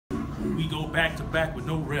We go back to back with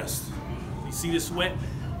no rest. You see this sweat?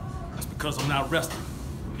 That's because I'm not resting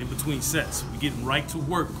in between sets. We getting right to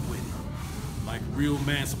work with it, like a real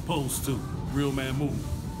man supposed to. Real man move.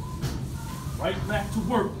 Right back to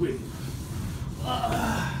work with it.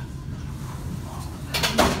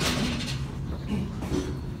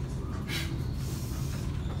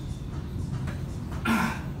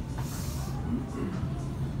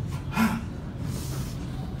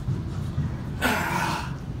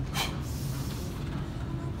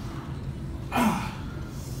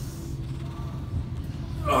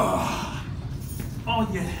 Oh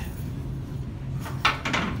yeah.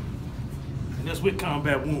 And that's with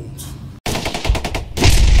combat wounds.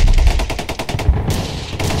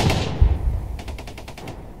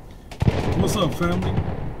 What's up, family?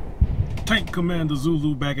 Tank Commander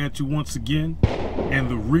Zulu back at you once again, and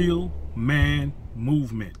the Real Man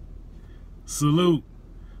Movement. Salute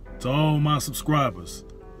to all my subscribers,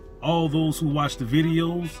 all those who watch the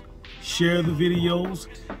videos, share the videos,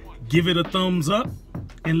 give it a thumbs up,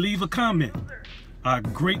 and leave a comment. I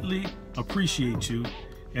greatly appreciate you,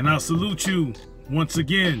 and I salute you once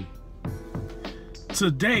again.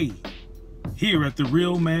 Today, here at the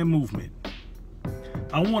Real Man Movement,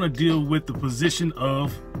 I want to deal with the position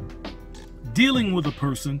of dealing with a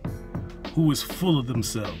person who is full of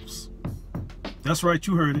themselves. That's right,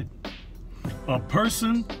 you heard it. A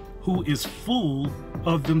person who is full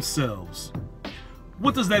of themselves.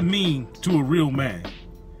 What does that mean to a real man?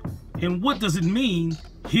 And what does it mean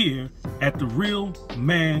here at the Real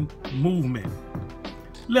Man Movement?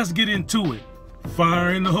 Let's get into it.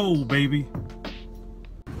 Fire in the hole, baby.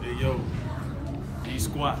 Hey yo, these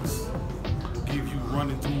squats will give you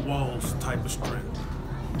running through walls type of strength.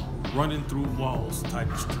 Running through walls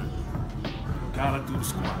type of strength. You gotta do the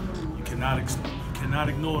squat. You cannot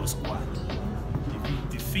ignore the squat. If you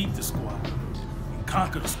defeat the squat and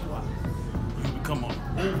conquer the squat, you become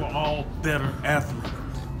an overall better athlete.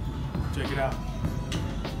 Check it out.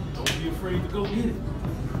 Don't be afraid to go get it.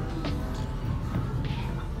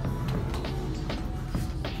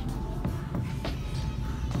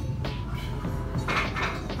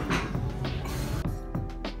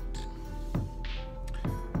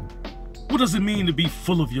 What does it mean to be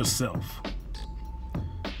full of yourself?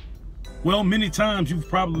 Well, many times you've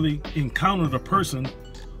probably encountered a person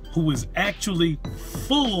who is actually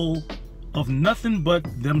full of nothing but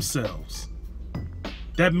themselves.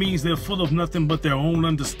 That means they're full of nothing but their own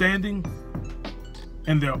understanding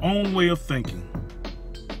and their own way of thinking.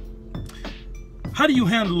 How do you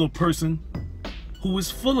handle a person who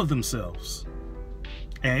is full of themselves?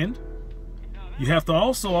 And you have to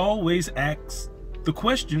also always ask the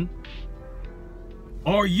question,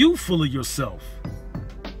 are you full of yourself?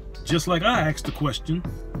 Just like I asked the question,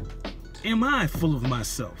 am I full of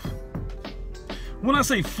myself? When I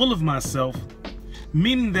say full of myself,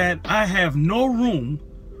 meaning that I have no room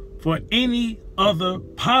for any other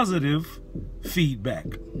positive feedback.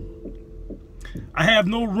 I have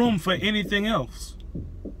no room for anything else.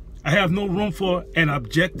 I have no room for an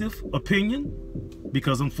objective opinion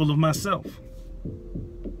because I'm full of myself.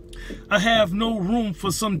 I have no room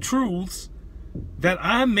for some truths that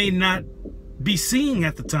I may not be seeing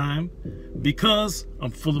at the time because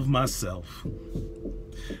I'm full of myself.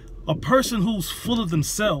 A person who's full of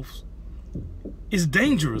themselves is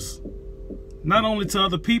dangerous, not only to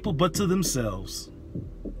other people, but to themselves.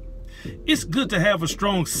 It's good to have a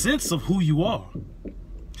strong sense of who you are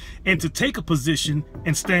and to take a position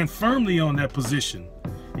and stand firmly on that position.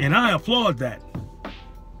 And I applaud that.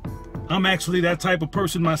 I'm actually that type of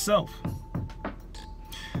person myself.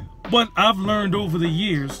 But I've learned over the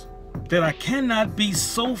years that I cannot be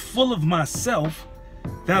so full of myself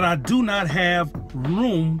that I do not have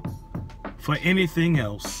room for anything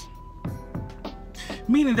else.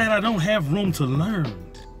 Meaning that I don't have room to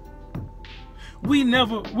learn. We're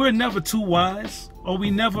never too wise, or we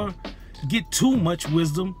never get too much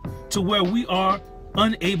wisdom to where we are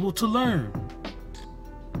unable to learn.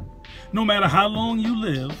 No matter how long you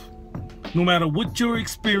live, no matter what your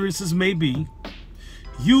experiences may be,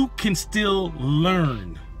 you can still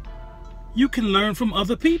learn. You can learn from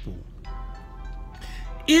other people.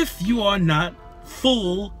 If you are not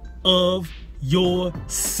full of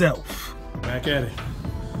yourself. Back at it.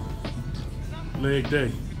 Leg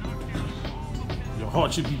day. Your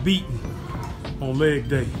heart should be beating on leg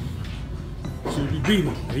day. Should be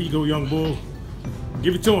beating. There you go, young bull.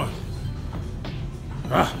 Give it to him.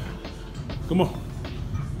 Ah, come on.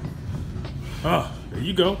 Ah, there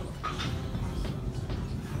you go.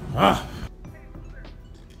 Ah.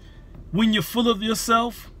 When you're full of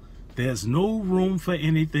yourself, there's no room for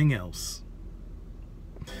anything else.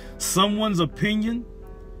 Someone's opinion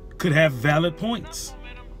could have valid points.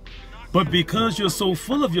 But because you're so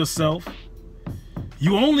full of yourself,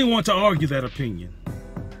 you only want to argue that opinion.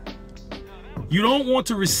 You don't want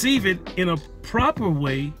to receive it in a proper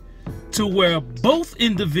way to where both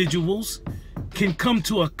individuals can come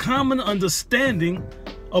to a common understanding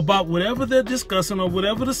about whatever they're discussing or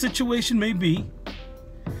whatever the situation may be,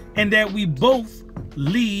 and that we both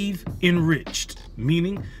leave enriched,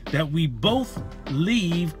 meaning that we both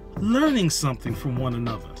leave learning something from one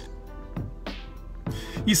another.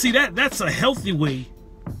 You see, that's a healthy way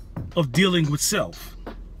of dealing with self.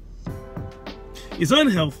 It's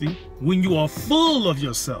unhealthy when you are full of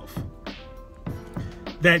yourself,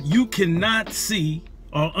 that you cannot see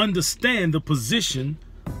or understand the position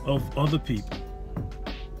of other people.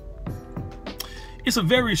 It's a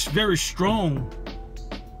very, very strong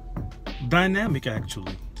dynamic,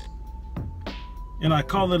 actually. And I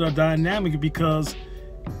call it a dynamic because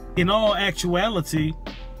in all actuality,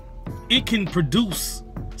 it can produce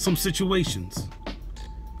some situations.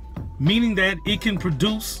 Meaning that it can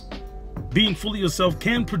produce, being fully yourself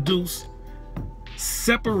can produce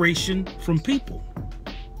separation from people.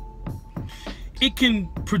 It can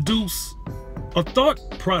produce a thought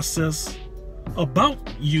process about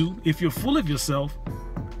you, if you're full of yourself,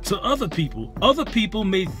 to other people. Other people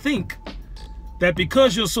may think that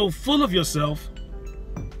because you're so full of yourself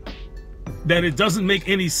that it doesn't make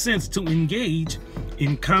any sense to engage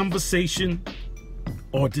in conversation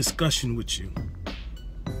or discussion with you,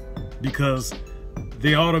 because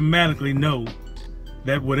they automatically know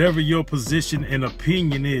that whatever your position and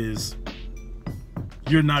opinion is,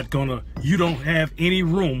 you don't have any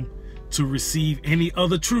room to receive any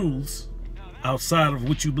other truths outside of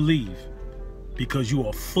what you believe, because you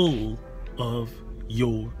are full of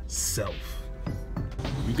yourself.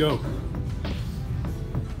 Here we go.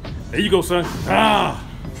 There you go, son.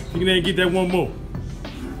 You can get that one more.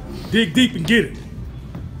 Dig deep and get it.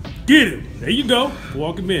 Get him. There you go.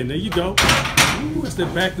 Walk him in. There you go. Ooh, that's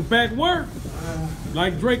that back-to-back work.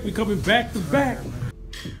 Like Drake, we coming back-to-back.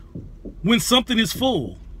 When something is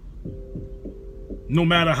full, no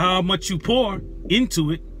matter how much you pour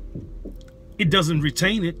into it, it doesn't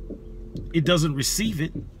retain it. It doesn't receive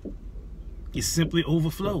it. It simply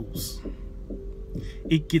overflows.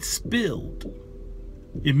 It gets spilled.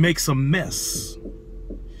 It makes a mess.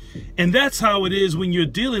 And that's how it is when you're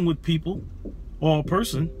dealing with people or a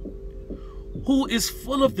person who is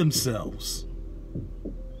full of themselves.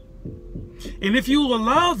 And if you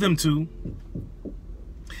allow them to,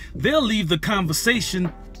 they'll leave the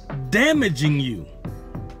conversation damaging you.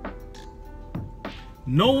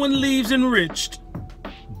 No one leaves enriched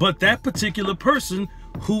but that particular person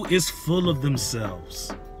who is full of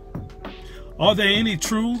themselves. Are there any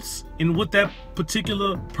truths in what that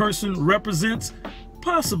particular person represents?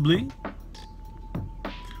 Possibly.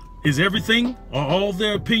 Is everything or all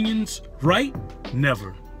their opinions right?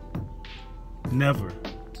 Never. Never.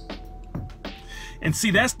 And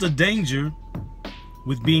see, that's the danger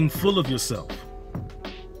with being full of yourself.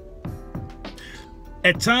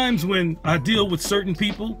 At times when I deal with certain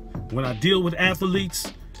people, when I deal with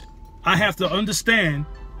athletes, I have to understand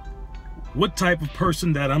what type of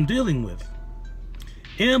person that I'm dealing with.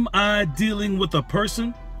 Am I dealing with a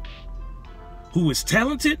person who is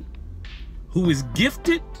talented, who is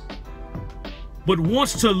gifted, but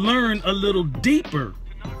wants to learn a little deeper,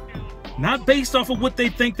 not based off of what they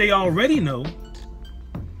think they already know,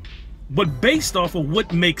 but based off of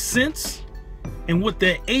what makes sense and what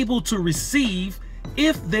they're able to receive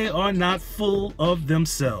if they are not full of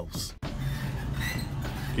themselves?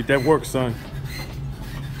 Get that work, son.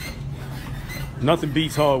 Nothing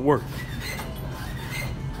beats hard work.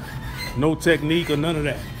 No technique or none of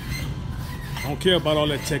that. I don't care about all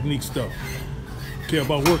that technique stuff. I care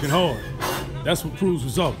about working hard. That's what proves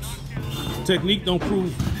results. Technique don't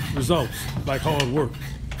prove results like hard work.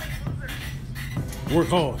 Work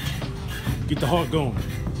hard. Get the heart going.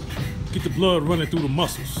 Get the blood running through the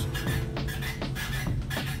muscles.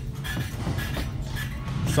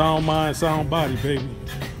 Sound mind, sound body, baby.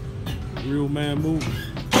 Real man moving.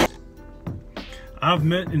 I've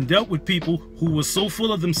met and dealt with people who were so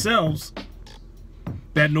full of themselves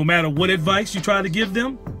that no matter what advice you try to give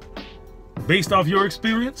them, based off your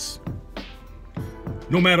experience,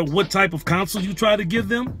 no matter what type of counsel you try to give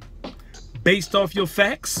them, based off your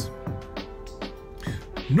facts,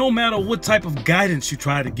 no matter what type of guidance you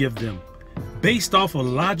try to give them, based off of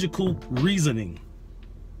logical reasoning,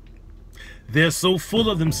 they're so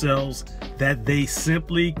full of themselves that they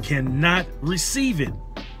simply cannot receive it.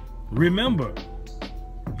 Remember,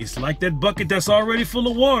 it's like that bucket that's already full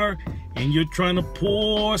of water and you're trying to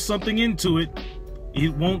pour something into it.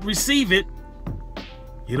 It won't receive it.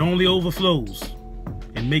 it only overflows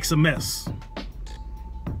and makes a mess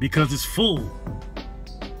because it's full.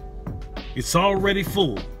 It's already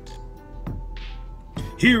full.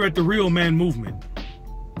 Here at the Real Man Movement,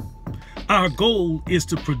 our goal is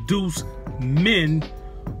to produce men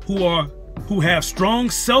who have strong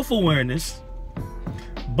self-awareness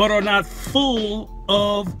but are not full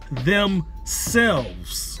of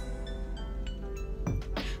themselves.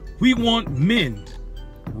 We want men,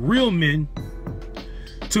 real men,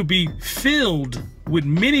 to be filled with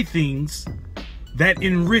many things that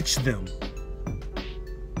enrich them.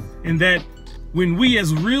 And that when we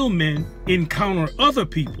as real men encounter other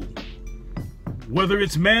people, whether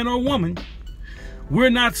it's man or woman, we're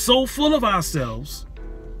not so full of ourselves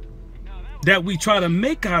that we try to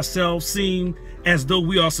make ourselves seem as though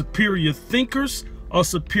we are superior thinkers or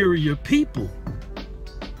superior people.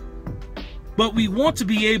 But we want to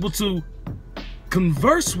be able to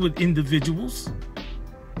converse with individuals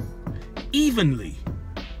evenly,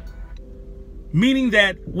 meaning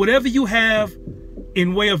that whatever you have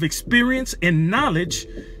in way of experience and knowledge,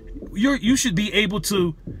 you should be able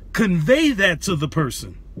to convey that to the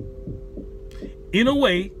person in a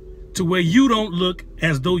way to where you don't look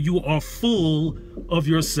as though you are full of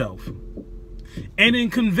yourself. And in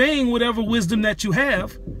conveying whatever wisdom that you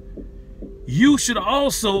have, you should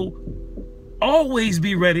also always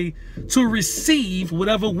be ready to receive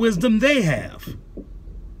whatever wisdom they have,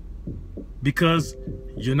 because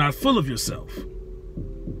you're not full of yourself.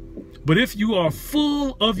 But if you are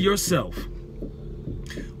full of yourself,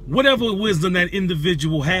 whatever wisdom that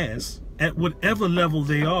individual has, at whatever level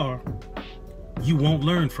they are, you won't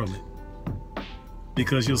learn from it,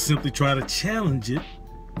 because you'll simply try to challenge it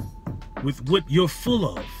with what you're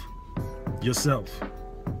full of, yourself.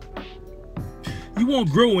 You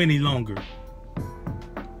won't grow any longer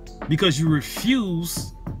because you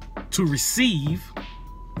refuse to receive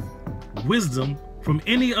wisdom from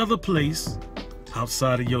any other place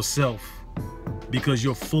outside of yourself, because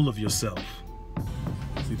you're full of yourself.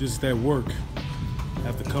 See, this is that work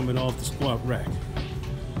after coming off the squat rack,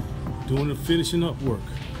 doing the finishing up work.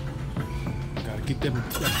 Gotta get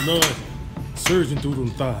that blood surging through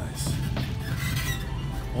them thighs.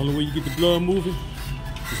 Only way you get the blood moving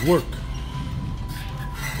is work.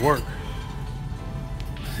 Work.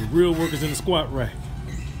 The real work is in the squat rack.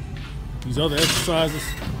 These other exercises,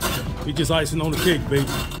 they just icing on the cake, baby.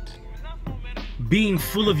 Being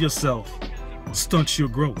full of yourself stunts your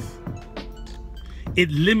growth. It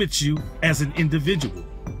limits you as an individual.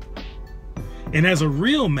 And as a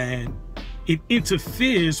real man, it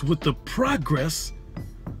interferes with the progress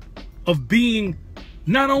of being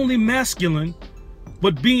not only masculine,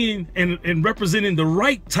 but being and representing the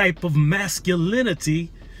right type of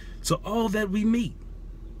masculinity to all that we meet.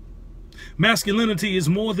 Masculinity is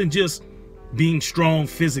more than just being strong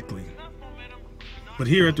physically. But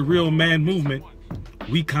here at the Real Man Movement,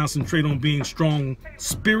 we concentrate on being strong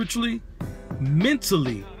spiritually,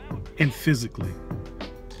 mentally, and physically,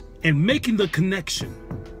 and making the connection.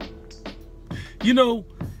 You know,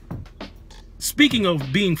 speaking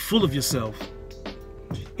of being full of yourself,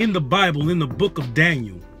 in the Bible, in the book of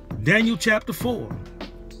Daniel, Daniel chapter 4,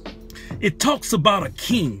 it talks about a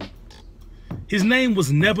king. His name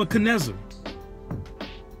was Nebuchadnezzar.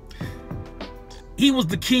 He was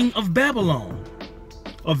the king of Babylon,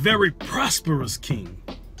 a very prosperous king.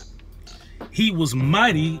 He was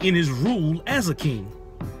mighty in his rule as a king.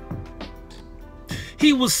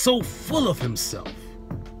 He was so full of himself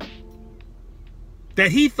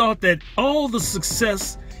that he thought that all the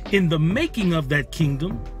success in the making of that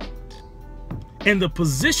kingdom and the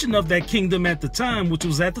position of that kingdom at the time, which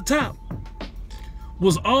was at the top,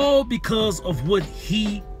 was all because of what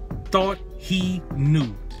he thought he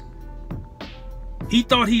knew. He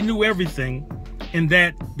thought he knew everything, and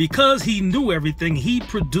that because he knew everything, he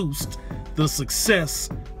produced the success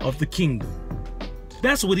of the kingdom.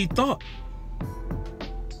 That's what he thought.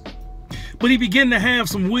 But he began to have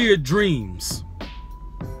some weird dreams.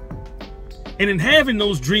 And in having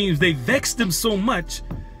those dreams, they vexed him so much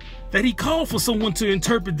that he called for someone to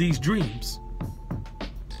interpret these dreams.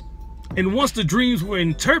 And once the dreams were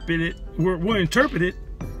interpreted,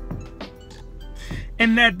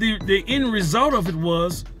 and that the end result of it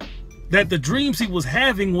was that the dreams he was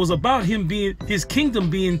having was about his kingdom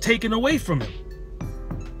being taken away from him,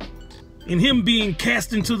 and him being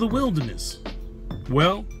cast into the wilderness.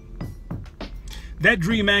 Well, that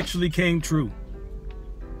dream actually came true.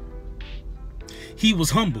 He was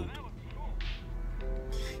humbled.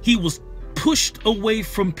 He was pushed away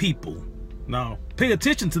from people. Now, pay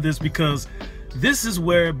attention to this, because this is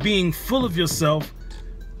where being full of yourself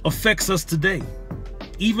affects us today,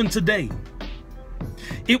 even today.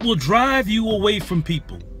 It will drive you away from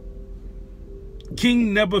people.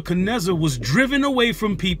 King Nebuchadnezzar was driven away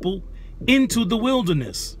from people into the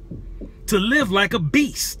wilderness to live like a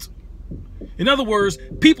beast. In other words,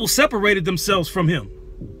 people separated themselves from him.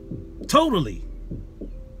 Totally.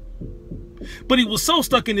 But he was so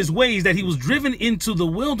stuck in his ways that he was driven into the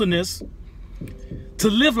wilderness to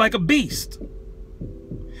live like a beast.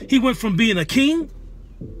 He went from being a king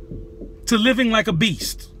to living like a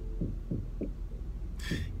beast.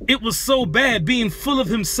 It was so bad, being full of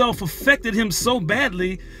himself affected him so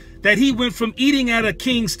badly that he went from eating at a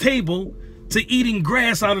king's table to eating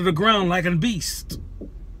grass out of the ground like a beast.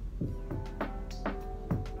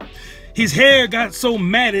 His hair got so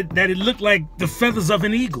matted that it looked like the feathers of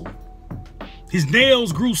an eagle. His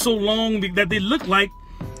nails grew so long that they looked like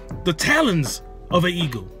the talons of an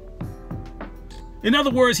eagle. In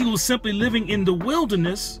other words, he was simply living in the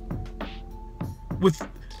wilderness with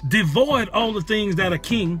devoid all the things that a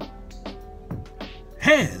king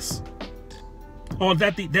has, or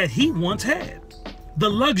that he once had. The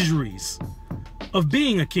luxuries of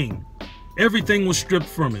being a king. Everything was stripped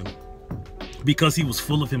from him because he was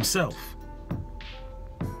full of himself.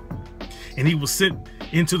 And he was sent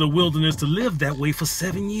into the wilderness to live that way for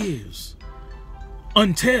 7 years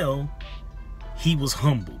until he was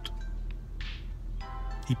humbled.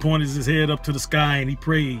 He pointed his head up to the sky and he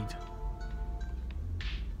prayed.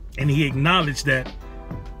 And he acknowledged that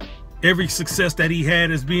every success that he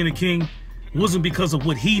had as being a king wasn't because of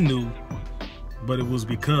what he knew, but it was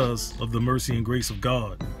because of the mercy and grace of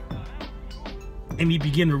God. And he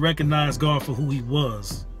began to recognize God for who he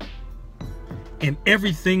was. And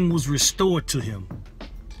everything was restored to him.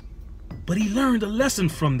 But he learned a lesson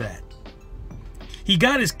from that. He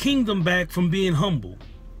got his kingdom back from being humble.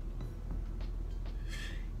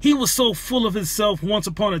 He was so full of himself once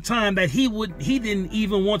upon a time that he didn't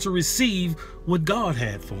even want to receive what God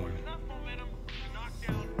had for him.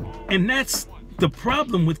 And that's the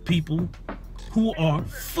problem with people who are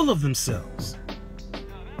full of themselves.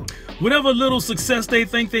 Whatever little success they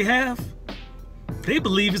think they have, they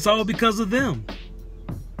believe it's all because of them.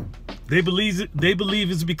 They believe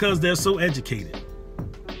it's because they're so educated.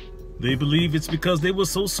 They believe it's because they were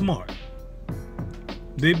so smart.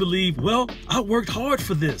 They believe, well, I worked hard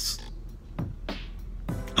for this.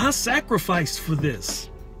 I sacrificed for this.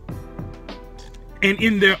 And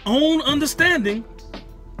in their own understanding,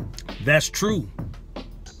 that's true.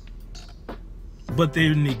 But they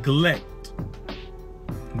neglect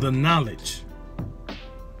the knowledge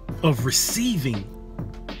of receiving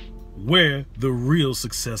where the real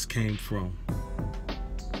success came from.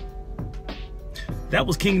 That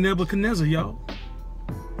was King Nebuchadnezzar, y'all.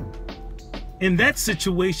 And that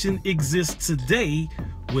situation exists today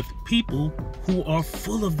with people who are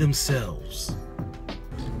full of themselves.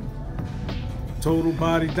 Total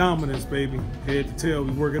body dominance, baby. Head to tail,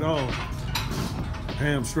 we work it all.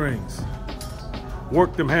 Hamstrings.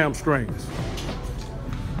 Work them hamstrings.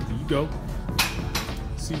 There you go.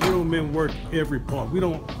 See, real men work every part.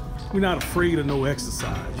 We're not afraid of no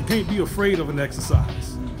exercise. You can't be afraid of an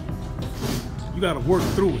exercise. You gotta work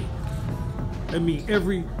through it. That means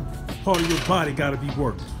every part of your body gotta be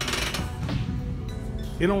worked.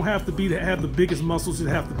 It don't have to be to have the biggest muscles, it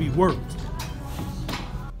have to be worked.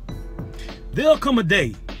 There'll come a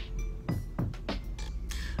day,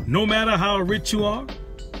 no matter how rich you are,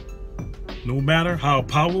 no matter how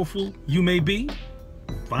powerful you may be,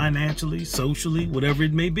 financially, socially, whatever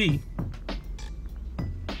it may be,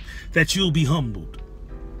 that you'll be humbled.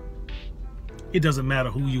 It doesn't matter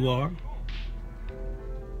who you are.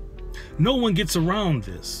 No one gets around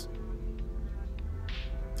this.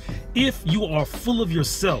 If you are full of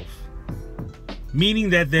yourself, meaning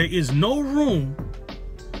that there is no room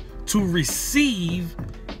to receive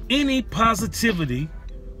any positivity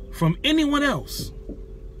from anyone else,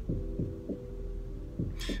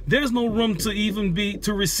 there's no room to even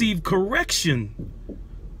to receive correction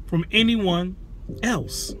from anyone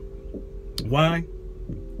else. Why?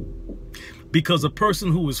 Because a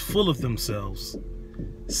person who is full of themselves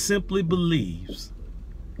simply believes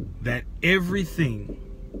that everything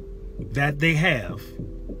that they have,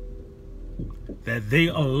 that they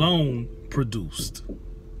alone produced.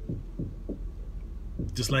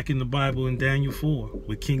 Just like in the Bible in Daniel 4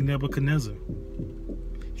 with King Nebuchadnezzar.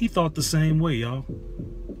 He thought the same way, y'all.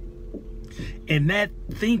 And that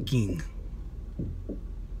thinking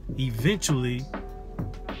eventually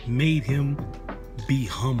made him be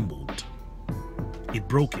humbled. It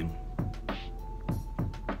broke him.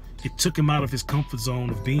 It took him out of his comfort zone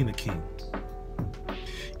of being a king.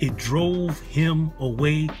 It drove him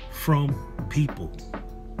away from people.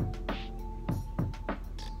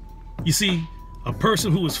 You see, A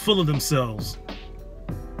person who is full of themselves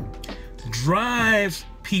drives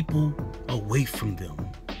people away from them.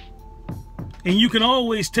 And you can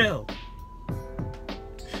always tell.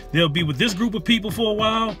 They'll be with this group of people for a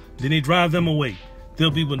while, then they drive them away.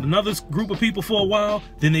 They'll be with another group of people for a while,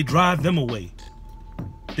 then they drive them away.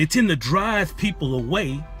 They tend to drive people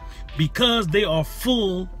away because they are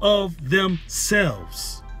full of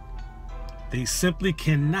themselves. They simply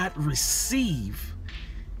cannot receive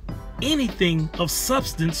anything of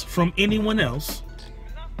substance from anyone else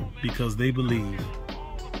because they believe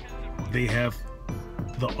they have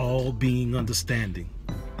the all-being understanding,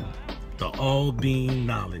 the all-being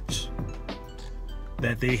knowledge,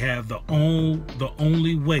 that they have the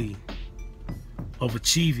only way of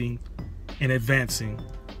achieving and advancing,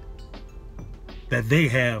 that they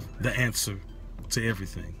have the answer to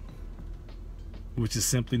everything, which is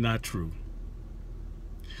simply not true.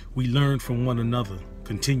 We learn from one another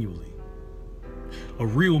continually. A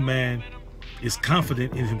real man is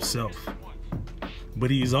confident in himself,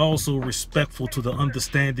 but he is also respectful to the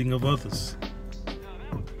understanding of others.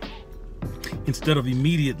 Instead of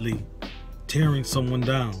immediately tearing someone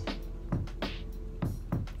down,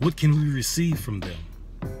 what can we receive from them?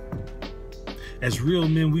 As real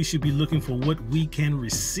men, we should be looking for what we can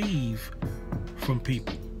receive from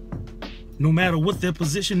people, no matter what their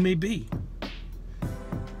position may be.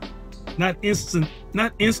 Not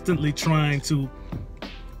instantly trying to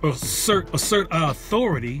assert our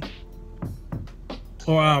authority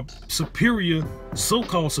or our superior,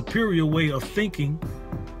 so-called superior way of thinking,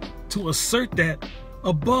 to assert that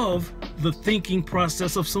above the thinking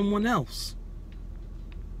process of someone else.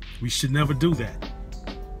 We should never do that,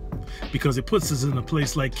 because it puts us in a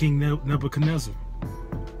place like King Nebuchadnezzar,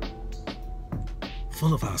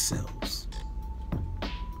 full of ourselves,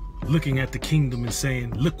 looking at the kingdom and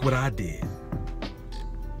saying, look what I did,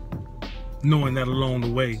 knowing that along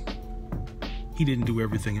the way, he didn't do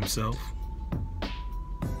everything himself.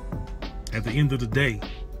 At the end of the day,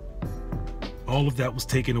 all of that was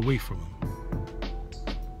taken away from him.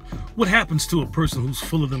 What happens to a person who's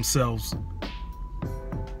full of themselves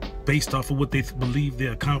based off of what they believe they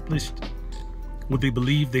accomplished, what they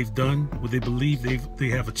believe they've done, what they believe they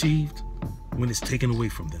have achieved, when it's taken away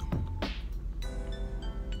from them?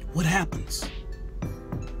 What happens?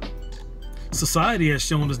 Society has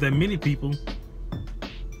shown us that many people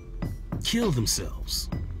kill themselves.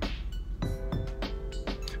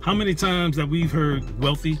 How many times have we heard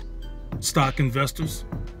wealthy stock investors,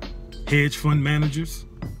 hedge fund managers,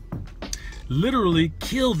 literally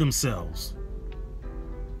kill themselves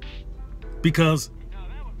because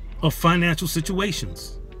of financial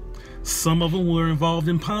situations? Some of them were involved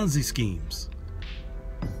in Ponzi schemes,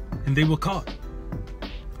 and they were caught.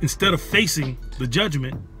 Instead of facing the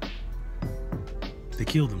judgment, they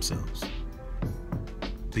kill themselves.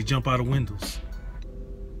 They jump out of windows.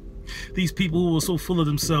 These people who were so full of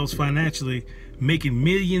themselves financially, making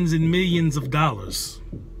millions and millions of dollars,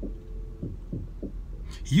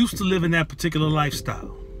 used to live in that particular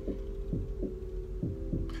lifestyle,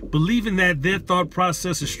 believing that their thought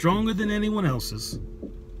process is stronger than anyone else's.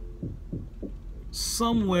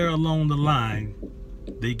 Somewhere along the line,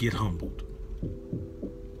 they get humbled.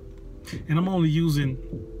 And I'm only using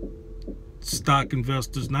stock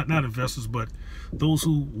investors, not investors, but those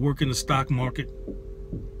who work in the stock market.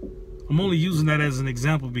 I'm only using that as an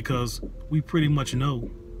example because we pretty much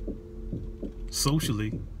know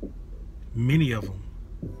socially many of them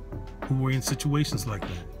who were in situations like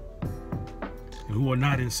that and who are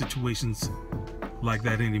not in situations like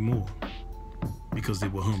that anymore because they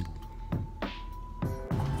were humbled.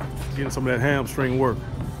 Getting some of that hamstring work.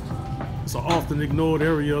 It's an often ignored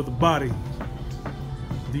area of the body,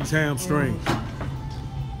 these hamstrings.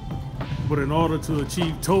 But in order to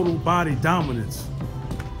achieve total body dominance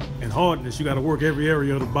and hardness, you got to work every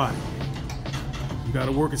area of the body. You got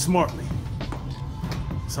to work it smartly.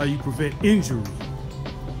 That's how you prevent injury.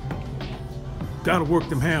 Got to work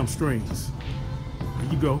them hamstrings.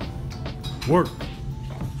 There you go. Work.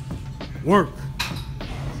 Work.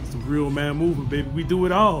 It's the real man movement, baby. We do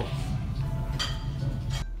it all.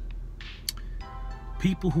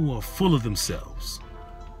 People who are full of themselves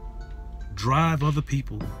drive other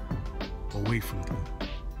people away from them.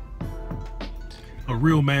 A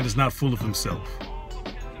real man is not full of himself.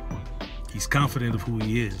 He's confident of who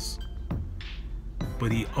he is,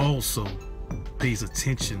 but he also pays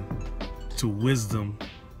attention to wisdom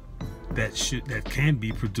that can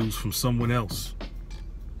be produced from someone else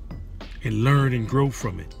and learn and grow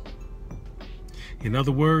from it. In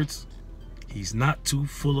other words, he's not too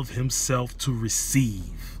full of himself to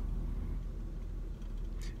receive.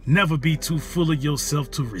 Never be too full of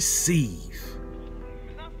yourself to receive.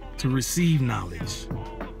 to receive knowledge,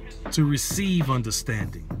 to receive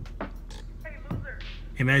understanding.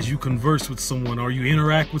 And as you converse with someone or you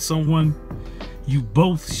interact with someone, you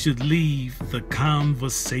both should leave the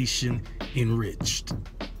conversation enriched.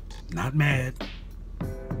 Not mad,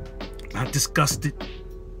 not disgusted,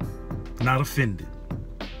 not offended,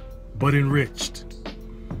 but enriched.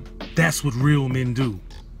 That's what real men do.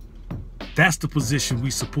 That's the position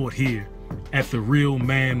we support here at the Real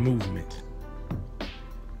Man Movement.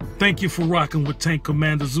 Thank you for rocking with Tank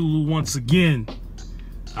Commander Zulu once again.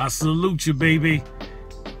 I salute you, baby.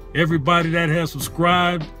 Everybody that has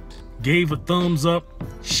subscribed, gave a thumbs up,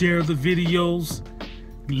 share the videos,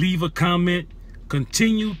 leave a comment,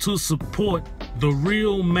 continue to support the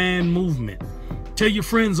Real Man Movement. Tell your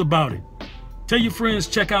friends about it. Tell your friends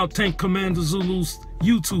check out Tank Commander Zulu's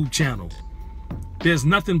YouTube channel. There's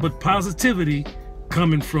nothing but positivity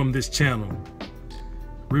coming from this channel.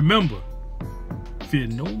 Remember, fear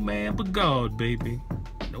no man but God, baby.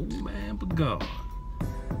 No man but God.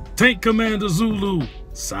 Tank Commander Zulu,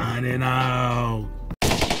 signing out.